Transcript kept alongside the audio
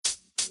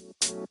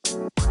Hey,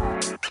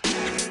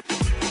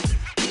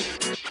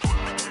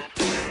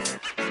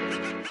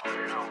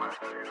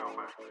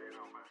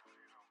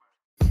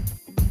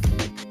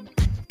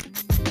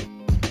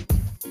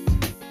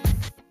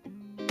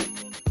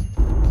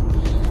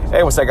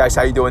 what's up guys,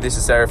 how you doing? This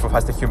is Eric from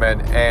Fast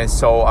Human, and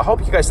so I hope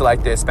you guys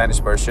like the Spanish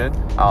version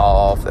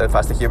of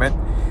Fast Human.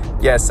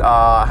 Yes,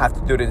 I have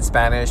to do it in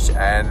Spanish,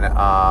 and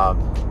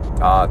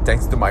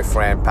thanks to my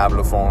friend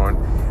Pablo from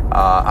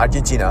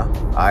Argentina,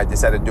 I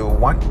decided to do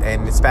one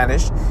in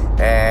Spanish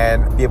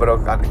and be able to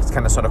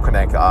kind of sort of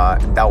connect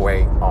in that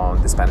way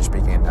on the Spanish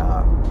speaking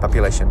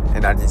population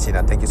in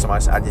Argentina. Thank you so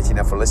much,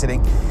 Argentina, for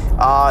listening.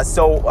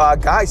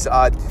 Guys,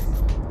 I'm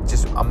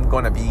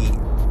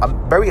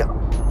very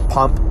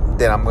pumped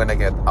that I'm gonna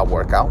get a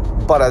workout,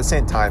 but at the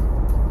same time,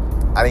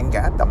 I didn't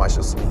get that much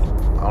of sleep.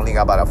 I only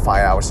got about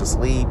 5 hours of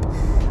sleep.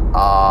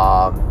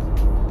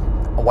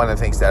 One of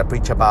the things that I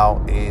preach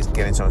about is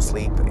getting some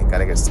sleep, and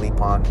gotta get sleep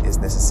on is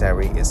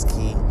necessary, is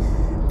key.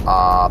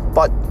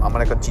 But I'm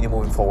gonna continue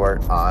moving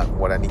forward on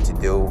what I need to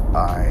do.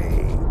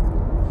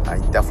 I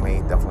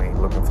definitely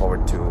looking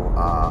forward to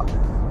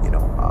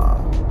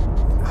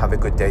have a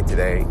good day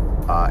today,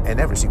 and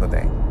every single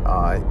day.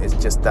 It's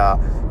just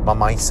my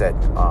mindset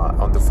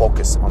on the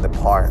focus, on the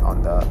part,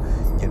 on the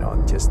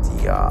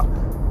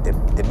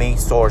the main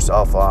source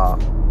of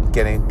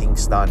getting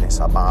things done is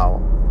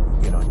about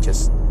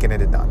just getting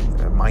it done.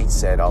 The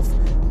mindset of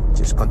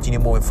just continue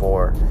moving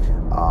forward.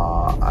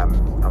 I'm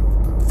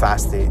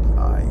fasted.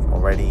 I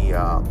already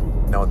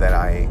know that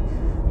I'm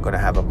gonna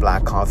have a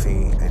black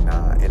coffee in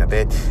a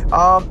bit.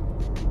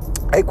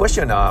 Hey,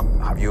 question: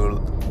 have you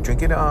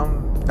drinking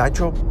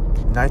nitro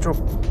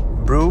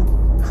brew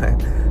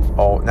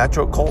or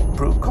natural cold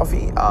brew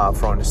coffee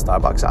from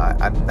Starbucks?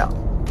 I'm not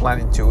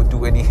planning to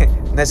do any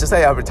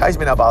necessary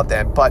advertisement about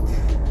them, but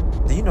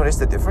do you notice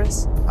the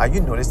difference? Have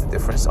you noticed the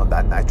difference on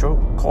that nitro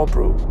cold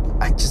brew?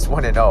 I just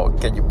want to know.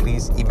 Can you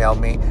please email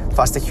me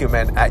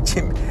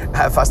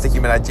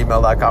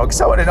fasterhuman@gmail.com,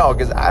 because I want to know,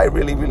 because I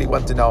really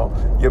want to know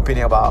your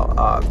opinion about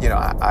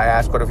I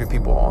asked quite a few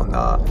people on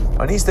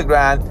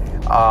Instagram.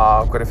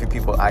 Quite a few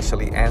people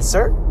actually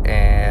answered,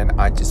 and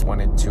I just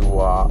wanted to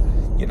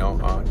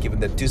give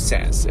them the 2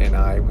 cents, and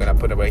I'm gonna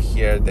put it right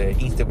here, the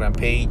Instagram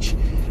page,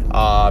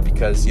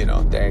 because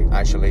they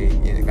actually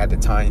got the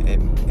time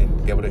and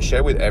be able to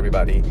share with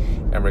everybody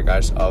in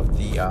regards of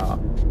the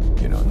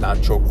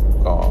natural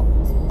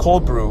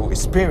cold brew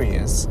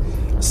experience.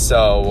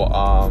 So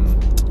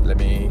let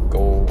me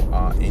go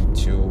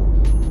into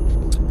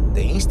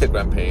the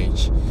Instagram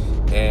page,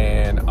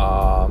 and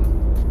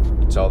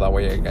so that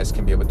way you guys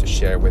can be able to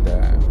share with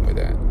the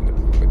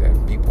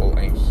people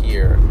in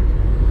here.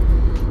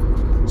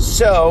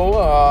 So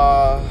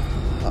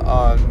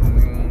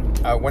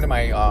one of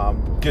my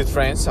good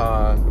friends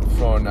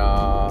from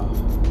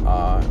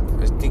I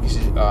think it's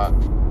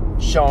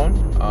Sean.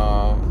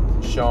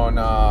 Sean,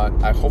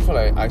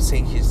 hopefully I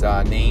saying his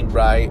name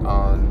right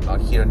on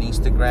here on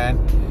Instagram.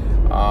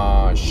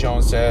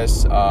 Sean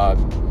says,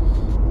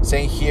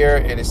 saying here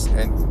it is,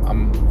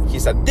 and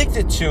he's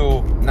addicted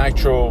to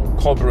nitro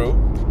cold brew.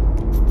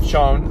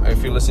 Sean,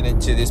 if you're listening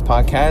to this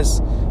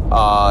podcast,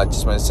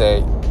 just want to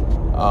say,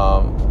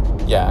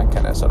 I can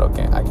kind of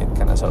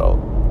sort of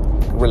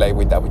relate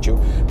with that with you.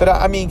 But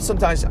I mean,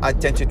 sometimes I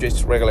tend to drink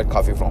regular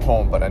coffee from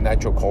home, but a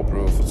natural cold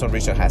brew for some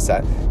reason has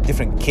a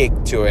different kick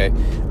to it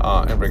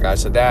in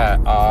regards to that.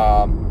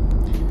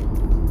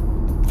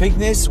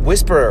 Fitness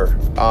Whisperer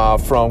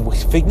from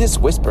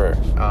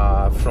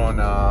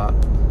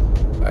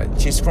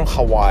she's from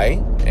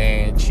Hawaii,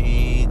 and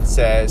she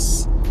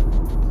says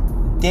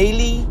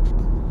daily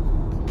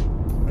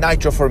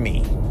nitro for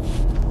me.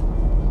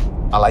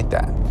 I like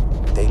that.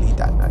 Daily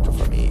nitro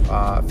for me.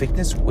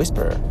 Fitness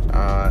Whisperer.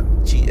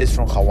 She is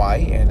from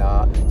Hawaii, and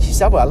she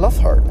said, well, I love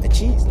her, and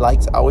she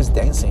likes always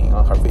dancing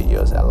on her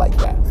videos. I like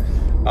that.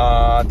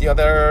 The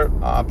other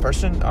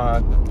person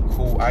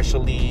who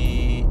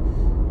actually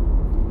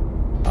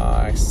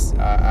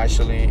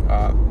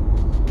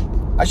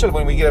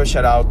when we give a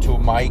shout out to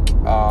Mike,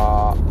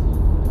 I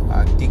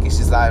think it's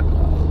his live,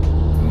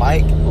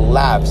 Mike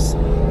Labs.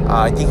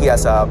 I think he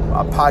has a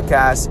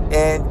podcast,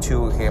 and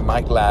to him,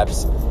 Mike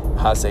Labs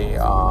has a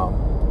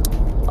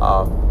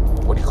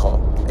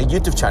a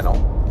YouTube channel.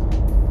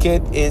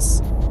 Kid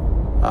is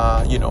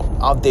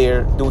out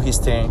there doing his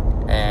thing,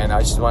 and I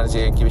just wanted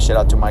to give a shout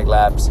out to Mike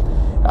Labs.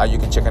 You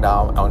can check it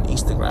out on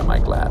Instagram,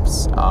 Mike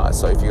Labs.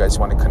 So if you guys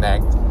want to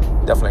connect,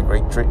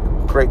 definitely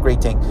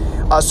great thing.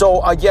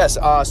 So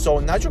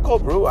natural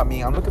cold brew. I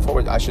mean, I'm looking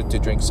forward actually to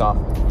drink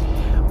some.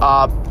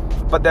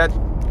 But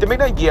the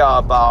main idea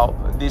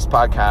about this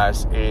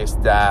podcast is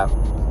that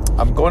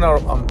I'm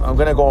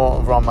gonna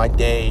go around my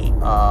day,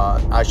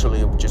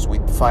 actually just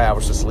with 5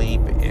 hours of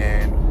sleep,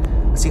 and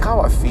see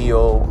how I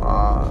feel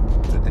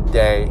through the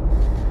day.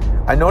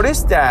 I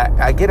noticed that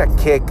I get a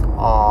kick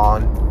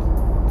on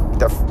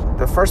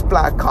the first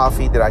black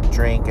coffee that I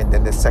drink, and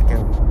then the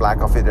second black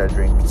coffee that I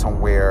drink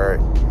somewhere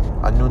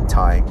at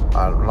noontime,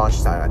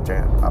 lunchtime. I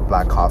drink a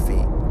black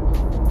coffee.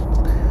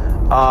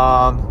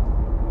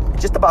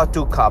 just about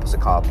 2 cups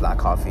of black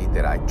coffee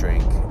that I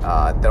drink.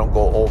 I don't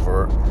go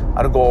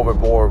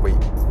overboard with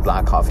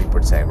black coffee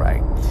per se,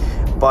 right?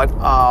 But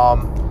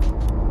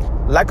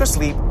lack of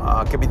sleep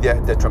can be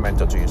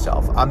detrimental to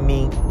yourself. I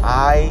mean,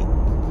 I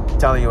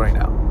telling you right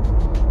now,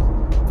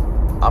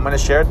 I'm gonna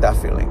share that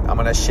feeling. I'm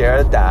gonna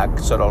share that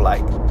sort of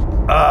like,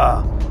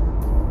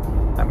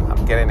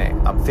 I'm getting it.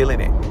 I'm feeling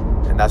it.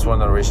 And that's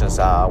one of the reasons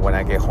when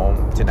I get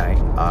home tonight,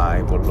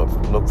 I will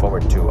look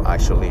forward to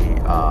actually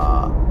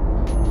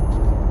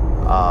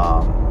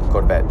go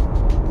to bed,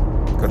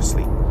 go to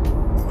sleep,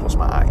 close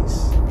my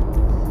eyes.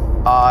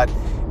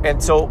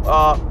 And so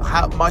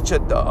how much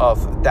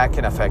of that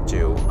can affect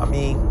you? I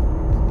mean,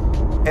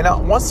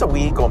 once a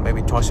week or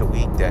maybe twice a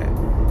week,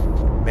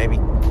 maybe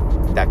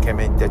that can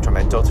be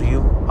detrimental to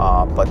you.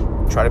 But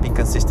try to be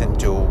consistent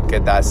to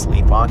get that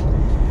sleep on.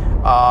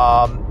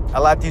 A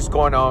lot of things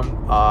going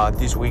on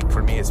this week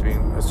for me. It's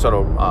been sort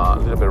of a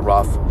little bit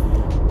rough.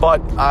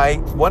 But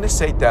I want to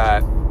say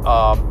that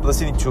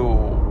listening to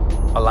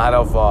a lot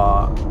of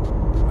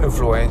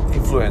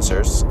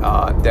influencers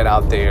that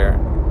out there,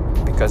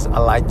 because I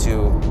like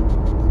to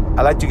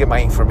get my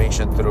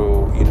information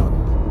through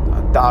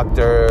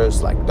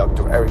doctors like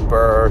Dr. Eric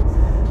Berg,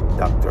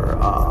 Dr.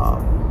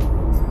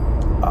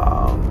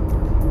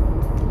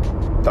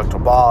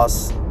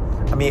 Boss.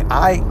 I mean,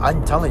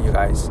 I'm telling you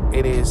guys,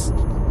 it is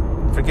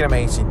freaking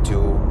amazing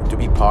to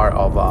be part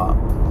of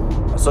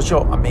such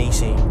an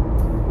amazing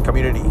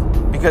community,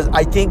 because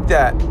I think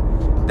that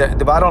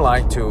the bottom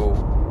line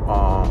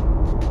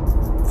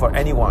for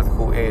anyone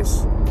who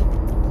is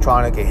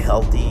trying to get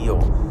healthy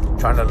or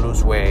trying to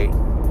lose weight,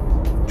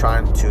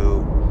 trying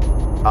to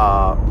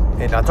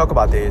and I'll talk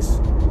about this,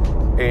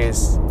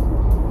 is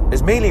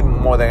mainly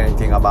more than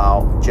anything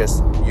about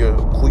just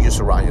who you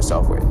surround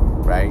yourself with,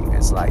 right?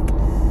 It's like,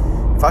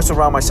 if I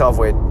surround myself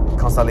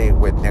constantly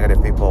with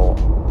negative people,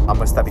 I'm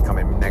gonna start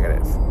becoming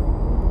negative.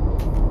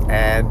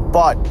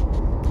 But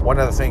one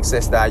of the things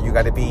is that you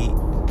got to be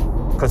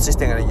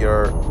consistent in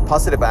your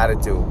positive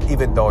attitude,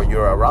 even though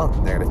you're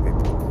around negative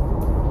people,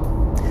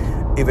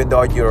 even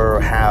though you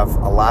have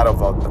a lot of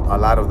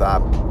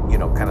that,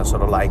 kind of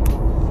sort of like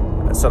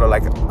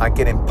I'm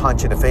getting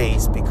punched in the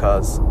face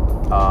because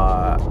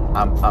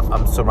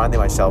I'm surrounding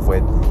myself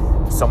with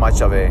so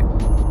much of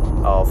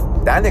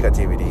that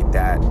negativity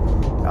that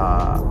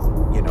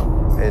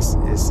is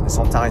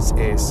sometimes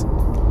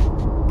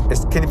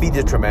can be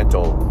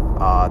detrimental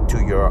to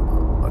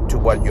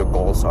what your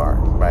goals are,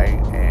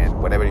 right?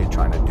 And whatever you're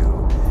trying to do.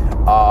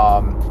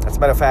 As a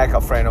matter of fact,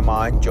 a friend of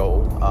mine,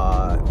 Joe,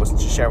 was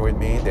sharing with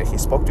me that he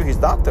spoke to his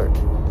doctor,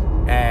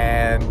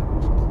 and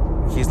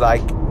he's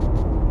like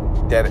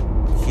that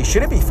he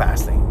shouldn't be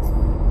fasting,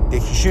 that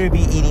he shouldn't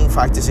be eating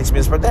 5 to 6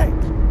 meals per day.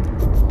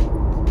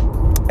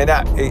 And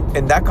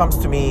that comes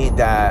to me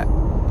that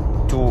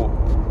to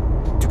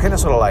kind of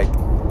sort of like,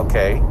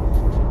 okay,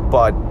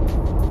 but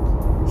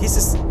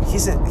he's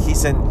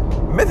in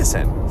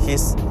medicine.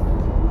 He's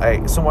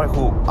someone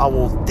who I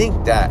will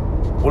think that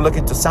will look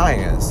into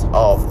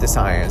the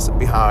science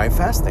behind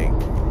fasting.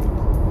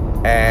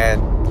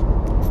 And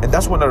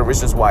that's one of the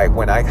reasons why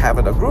when I have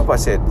in a group, I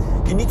said,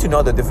 you need to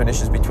know the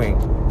definitions between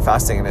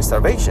fasting and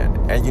starvation.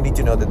 And you need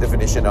to know the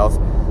definition of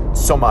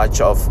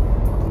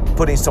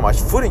putting so much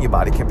food in your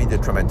body can be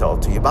detrimental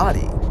to your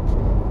body.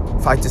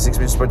 5 to 6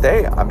 meals per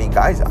day. I mean,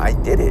 guys, I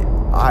did it.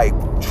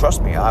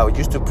 Trust me, I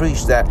used to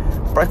preach that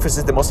breakfast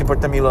is the most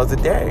important meal of the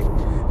day.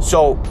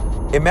 So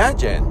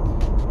imagine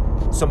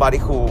somebody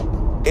who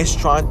is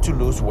trying to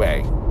lose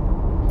weight,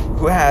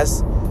 who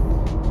has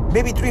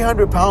maybe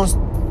 300 pounds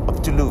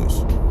to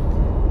lose,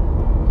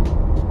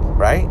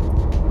 right?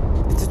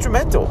 It's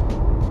detrimental,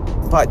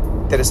 but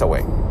there is a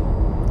way.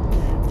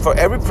 For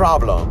every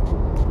problem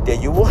that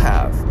you will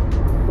have,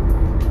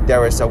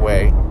 there is a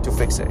way to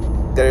fix it.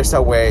 There is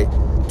a way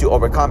to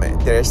overcome it.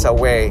 There is a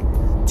way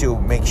to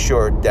make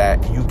sure that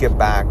you get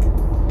back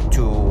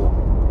to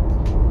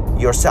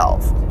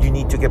yourself. You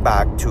need to get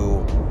back to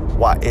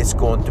what is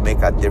going to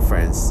make a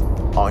difference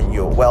on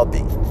your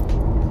well-being.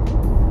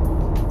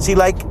 See,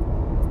 like,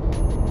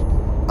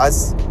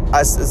 as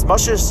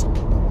much as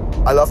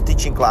I love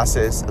teaching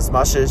classes, as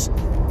much as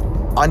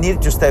I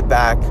need to step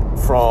back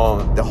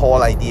from the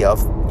whole idea of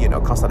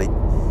constantly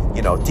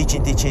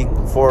teaching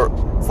for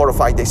 4 to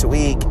 5 days a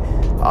week,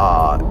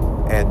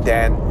 and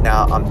then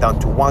now I'm down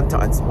to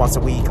once a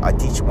week. I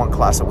teach 1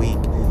 class a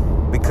week,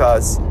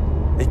 because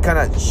it kind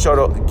of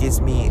gives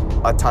me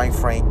a time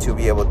frame to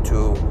be able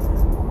to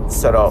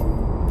sort of,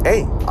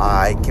 hey,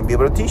 I can be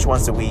able to teach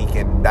once a week,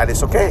 and that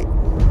is okay.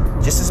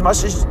 Just as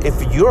much as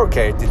if you're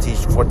okay to teach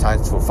 4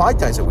 times or 5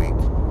 times a week,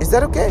 is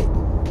that okay?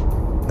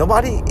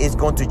 Nobody is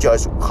going to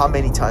judge how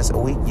many times a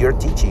week you're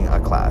teaching a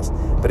class,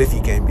 but if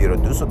you can be able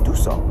to do so, do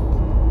so.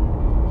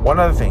 One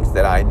of the things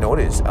that I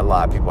notice, a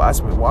lot of people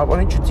ask me, why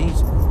don't you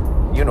teach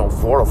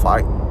 4 or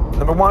 5?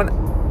 Number one,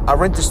 I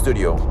rent a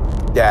studio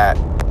that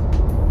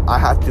I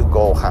have to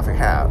go half and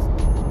half,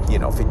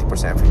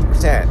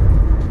 50%.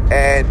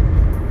 And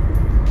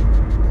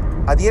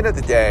at the end of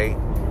the day,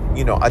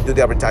 I do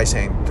the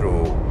advertising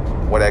through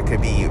whether it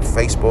could be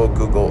Facebook,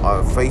 Google,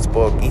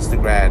 Facebook,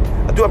 Instagram.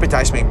 I do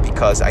advertisement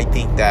because I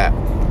think that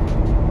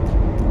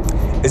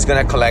it's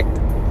gonna collect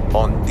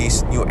on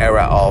this new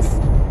era of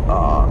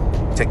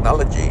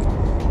technology.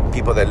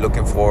 People that are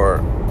looking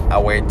for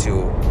a way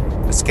to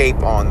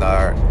escape on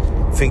their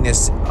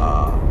fitness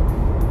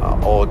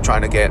or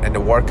trying to get in the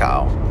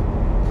workout,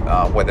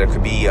 whether it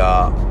could be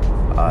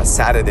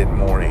Saturday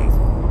morning.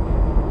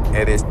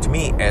 It is, to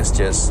me, it's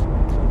just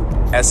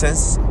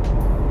essence,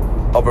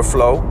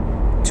 overflow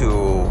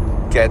to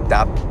get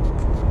that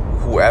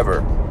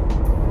whoever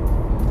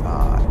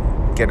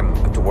get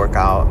them to work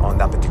out on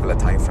that particular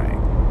time frame,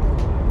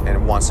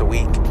 and once a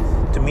week.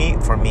 To me,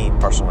 for me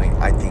personally,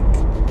 I think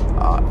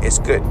it's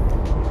good.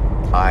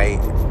 I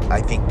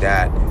think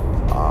that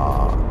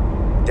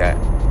that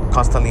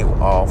constantly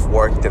of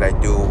work that I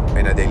do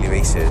on a daily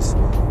basis,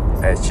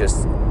 it's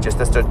just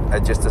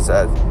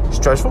as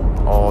stressful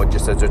or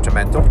just as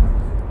detrimental.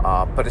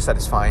 But it's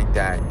satisfying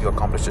that you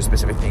accomplish the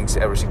specific things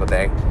every single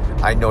day.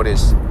 I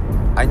notice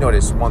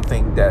one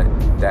thing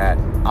that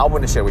I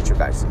want to share with you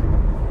guys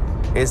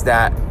is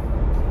that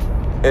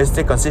it's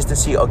the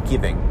consistency of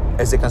giving.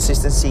 It's the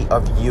consistency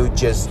of you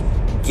just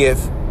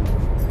give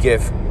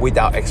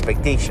without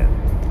expectation.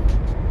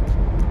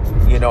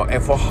 You know,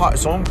 and for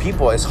some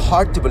people, it's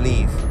hard to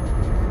believe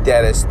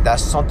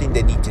that's something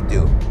they need to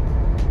do.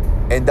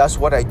 And that's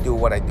what I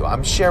do.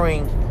 I'm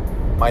sharing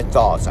my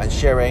thoughts. I'm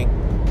sharing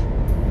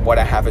what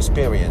I have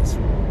experienced.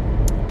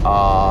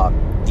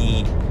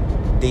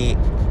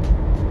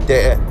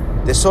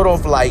 The sort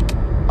of like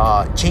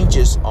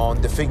changes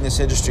on the fitness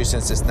industry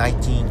since I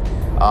came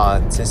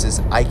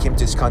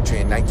to this country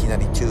in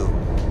 1992.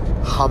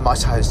 How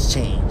much has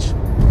changed?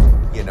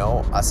 You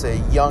know, as a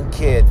young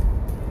kid,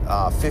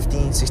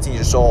 15, 16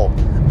 years old,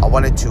 I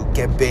wanted to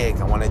get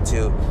big. I wanted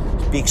to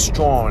be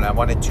strong. I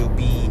wanted to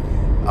be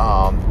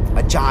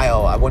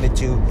agile. I wanted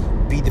to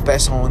be the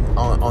best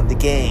on the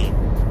game.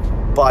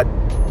 But,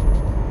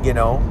 you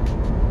know,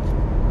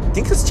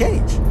 things has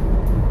changed.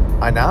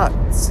 I'm not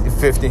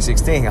 15,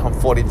 16. I'm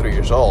 43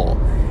 years old.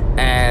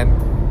 And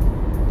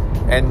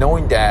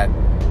knowing that,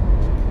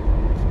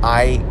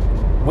 I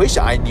wish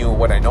I knew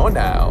what I know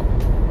now.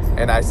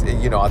 And I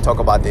talk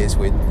about this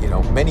with,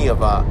 many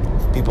of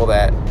people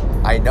that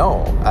I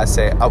know. I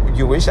say,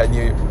 you wish I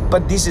knew,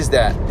 but this is,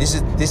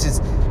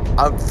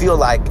 I feel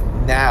like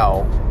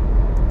now,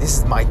 this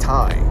is my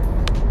time.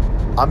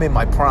 I'm in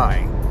my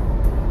prime.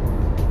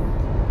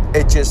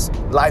 It just,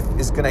 life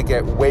is gonna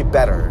get way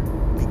better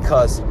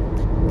because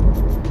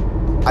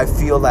I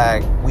feel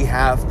like we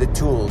have the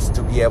tools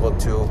to be able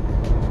to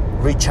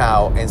reach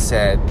out and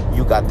say,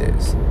 you got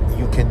this,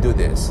 you can do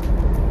this.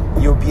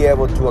 You'll be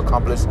able to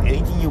accomplish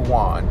anything you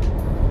want,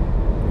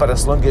 but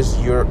as long as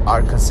you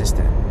are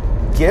consistent.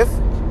 Give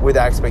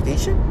without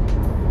expectation.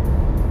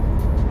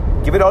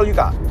 Give it all you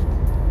got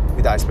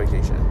without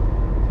expectation.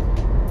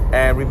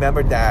 And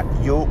remember that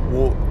you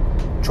will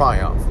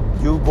triumph.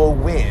 You will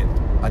win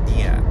at the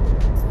end.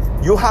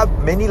 You have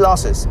many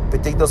losses,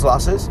 but take those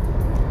losses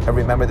and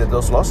remember that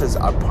those losses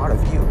are part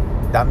of you.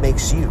 That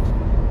makes you.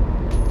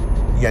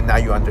 Now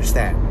you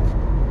understand.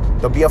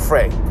 Don't be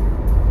afraid.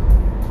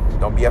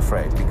 Don't be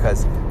afraid,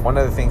 because one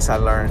of the things I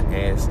learned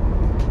is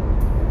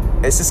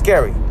it's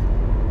scary,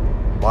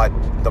 but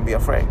don't be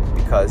afraid,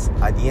 because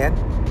at the end,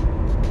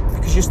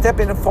 because you're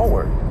stepping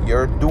forward,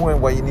 you're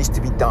doing what needs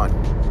to be done.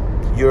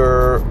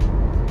 You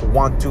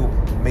want to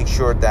make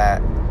sure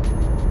that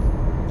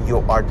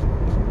you are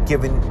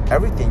giving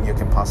everything you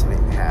can possibly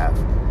have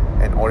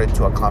in order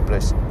to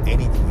accomplish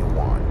anything you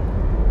want.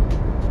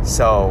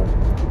 So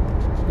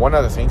one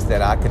of the things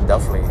that I can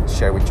definitely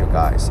share with you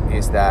guys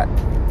is that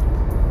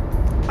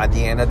at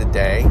the end of the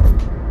day,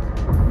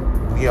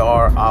 we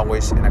are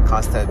always in a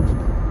constant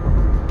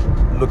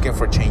looking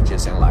for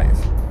changes in life.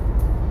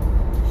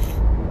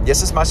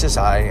 Just as much as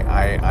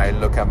I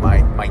look at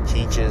my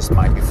changes,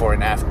 my before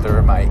and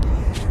after, my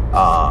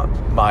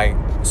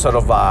sort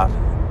of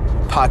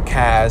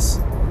podcast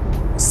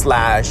 /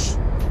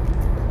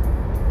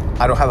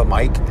 I don't have a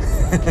mic.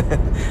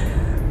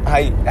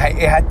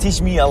 It had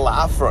teach me a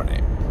lot from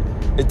it.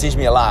 It teach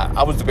me a lot.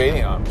 I was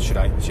debating should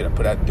I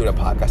do the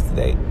podcast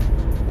today?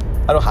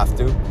 I don't have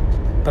to,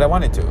 but I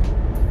wanted to.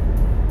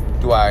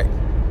 Do I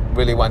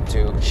really want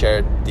to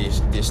share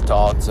these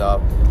thoughts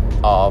of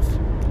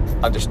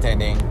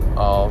understanding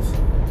of,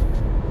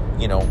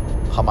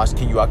 how much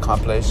can you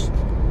accomplish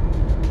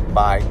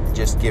by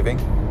just giving?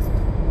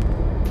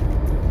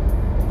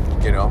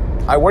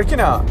 I work in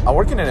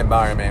an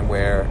environment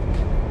where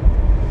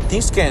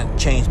things can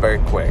change very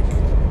quick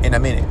in a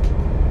minute.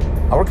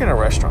 I work in a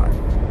restaurant,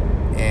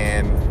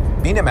 and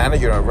being a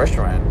manager in a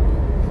restaurant,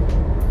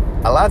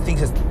 a lot of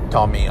things has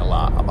taught me a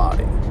lot about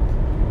it.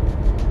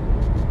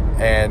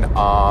 And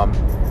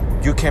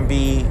you can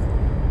be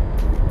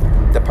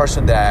the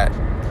person that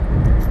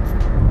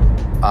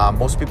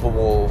most people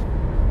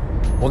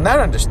will not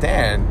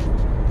understand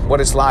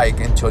what it's like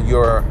until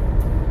you're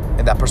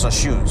in that person's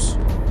shoes.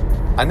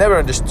 I never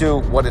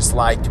understood what it's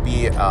like to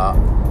be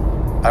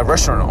a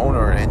restaurant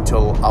owner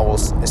until I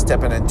was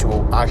stepping into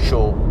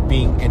actual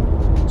being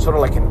sort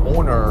of like an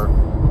owner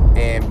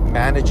and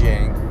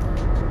managing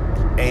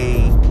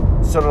a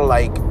sort of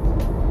like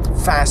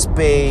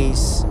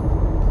fast-paced,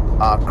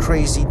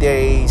 crazy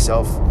days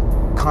of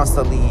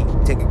constantly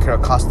taking care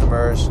of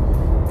customers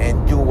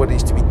and do what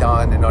needs to be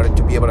done in order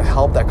to be able to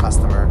help that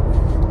customer,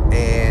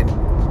 and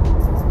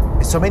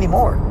so many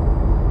more.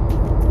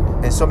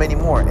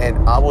 And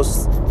I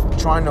was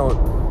trying to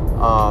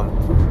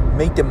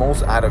make the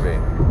most out of it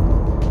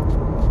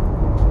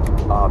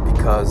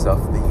because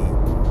of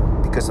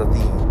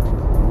the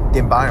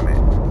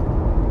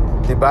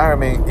environment. The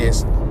environment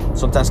is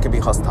sometimes can be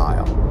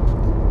hostile,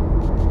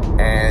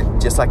 and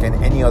just like in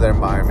any other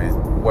environment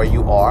where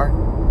you are,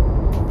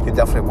 you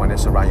definitely want to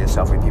surround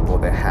yourself with people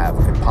that have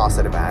a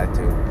positive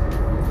attitude,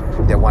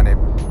 that want to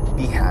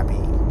be happy.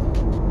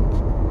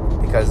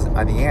 Because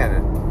at the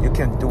end, you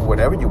can do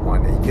whatever you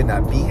want and you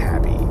not be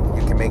happy.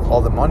 You can make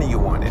all the money you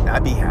want and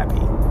not be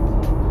happy.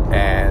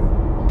 And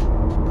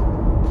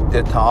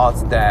the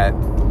thoughts that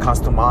comes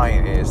to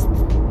mind is,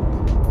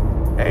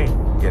 hey,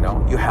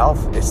 your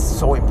health is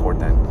so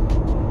important.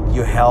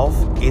 Your health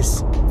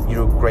is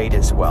your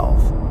greatest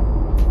wealth.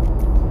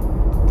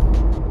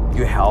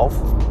 Your health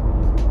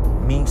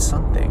means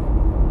something.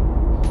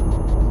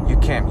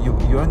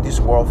 You're in this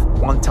world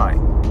one time.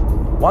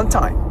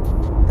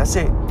 That's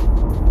it.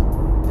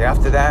 Then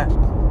after that,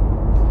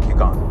 you're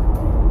gone.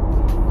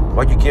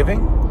 What you're giving,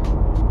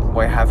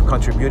 what you have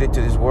contributed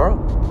to this world,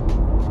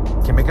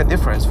 can make a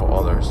difference for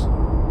others.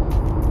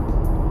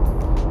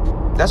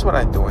 That's what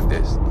I'm doing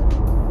this.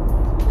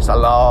 Because I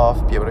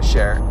love being able to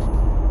share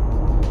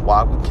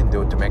what we can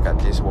do to make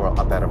this world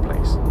a better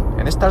place.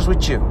 And it starts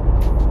with you.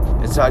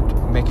 It's like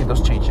making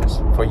those changes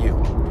for you.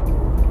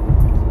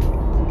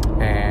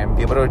 And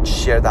be able to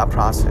share that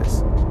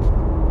process.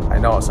 I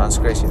know it sounds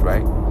crazy,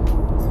 right?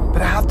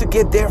 But I have to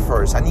get there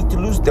first. I need to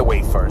lose the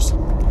weight first.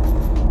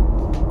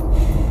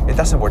 It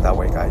doesn't work that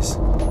way, guys.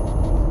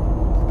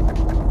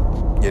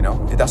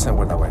 It doesn't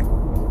work that way.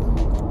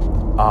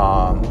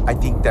 I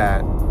think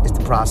that it's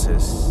the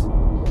process,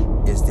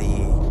 is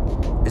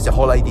the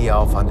whole idea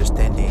of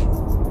understanding,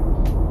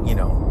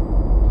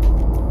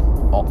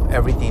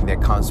 everything that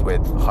comes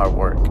with hard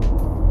work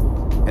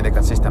and a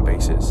consistent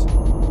basis.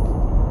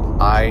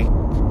 I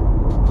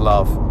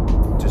love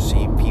to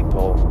see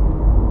people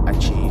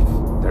achieve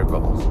their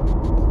goals.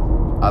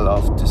 I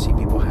love to see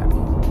people happy.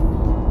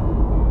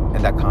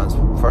 And that comes,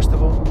 first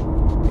of all,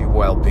 your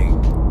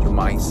well-being, your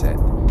mindset.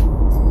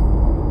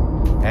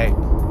 Hey,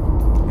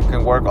 you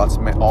can work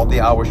all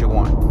the hours you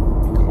want.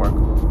 You can work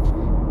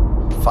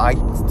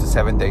 5 to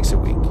 7 days a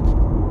week.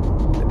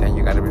 But then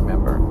you got to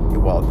remember your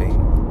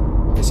well-being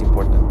is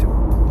important too.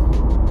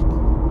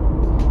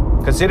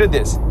 Consider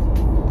this.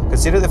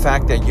 Consider the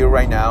fact that you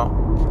right now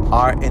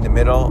are in the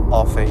middle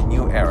of a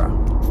new era,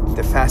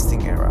 the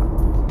fasting era.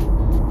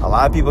 A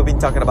lot of people have been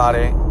talking about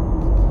it.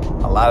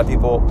 A lot of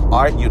people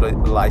are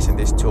utilizing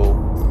this tool.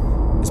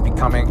 It's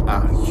becoming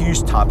a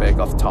huge topic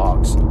of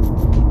talks.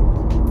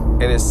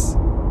 It is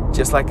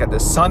just like the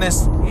sun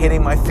is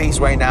hitting my face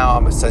right now.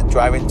 I'm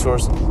driving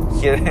towards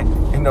here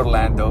in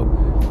Orlando.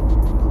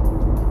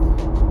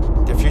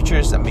 The future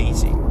is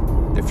amazing.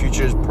 The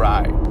future is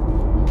bright.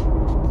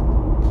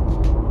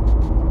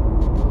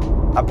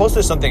 I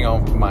posted something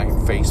on my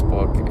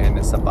Facebook, and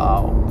it's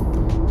about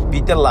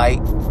be the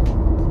light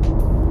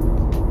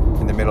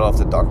in the middle of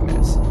the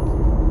darkness.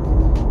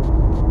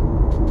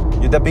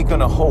 You're the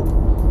beacon of hope.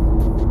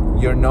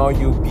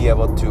 You'll be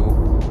able to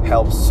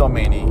help so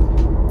many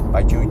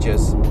by you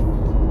just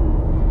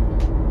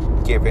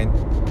giving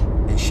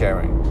and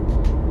sharing.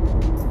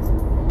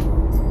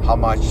 How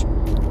much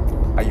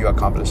are you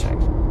accomplishing?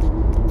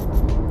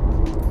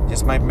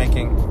 Just by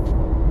making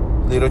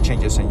little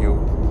changes in your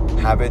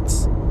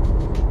habits,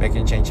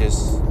 making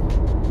changes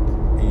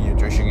in your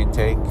nutrition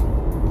intake,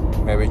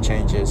 maybe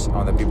changes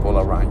on the people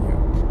around you.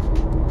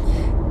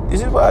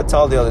 This is what I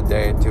told the other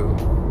day to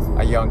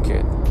a young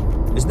kid.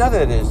 It's not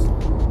that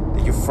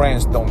your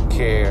friends don't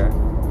care.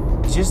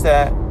 It's just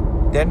that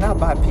they're not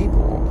bad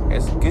people.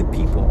 It's good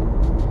people.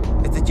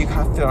 It's that you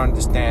have to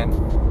understand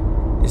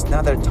it's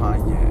not their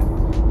time yet.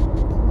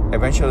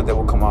 Eventually they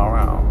will come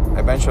around.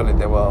 Eventually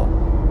they will,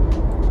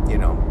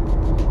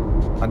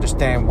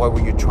 understand what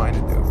were you trying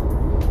to do.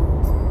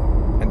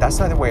 And that's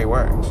not the way it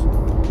works.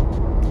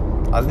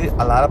 A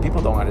lot of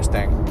people don't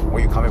understand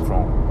where you're coming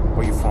from,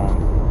 where you're from,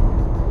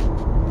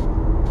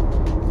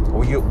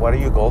 what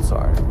your goals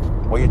are,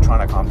 what you're trying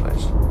to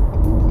accomplish.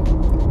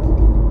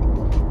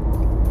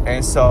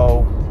 And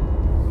so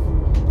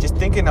just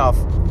thinking of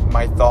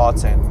my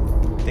thoughts and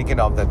thinking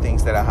of the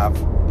things that I have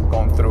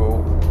gone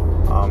through,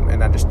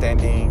 and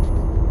understanding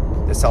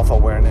the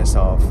self-awareness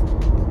of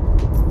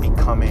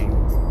becoming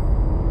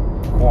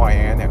who I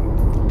am and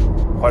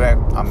what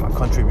I'm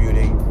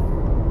contributing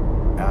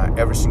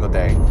every single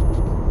day,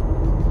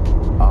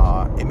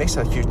 it makes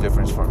a huge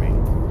difference for me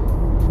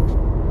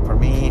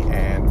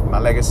and my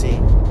legacy,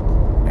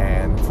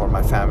 and for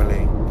my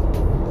family,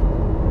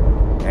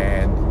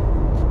 and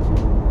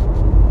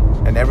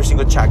every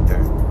single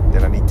chapter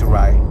that I need to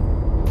write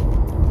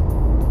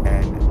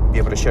and be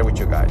able to share with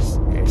you guys.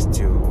 is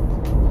to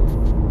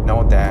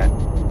know that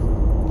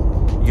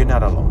you're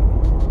not alone.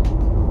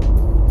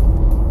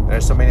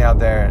 There's so many out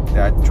there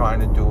that are trying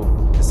to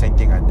do the same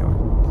thing I'm doing,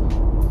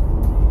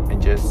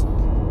 and just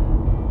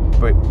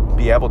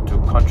be able to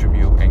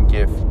contribute and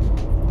give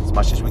as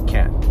much as we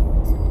can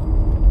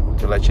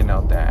to let you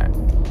know that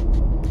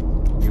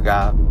you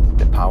got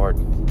the power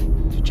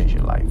to change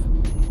your life.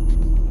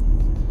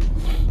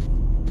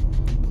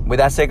 With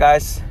that said,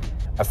 guys,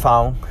 I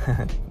found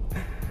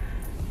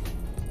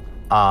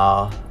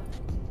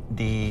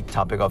the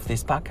topic of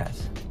this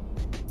podcast.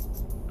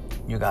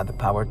 You got the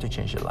power to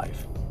change your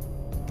life.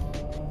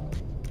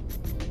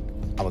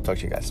 I will talk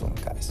to you guys soon,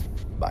 guys.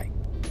 Bye.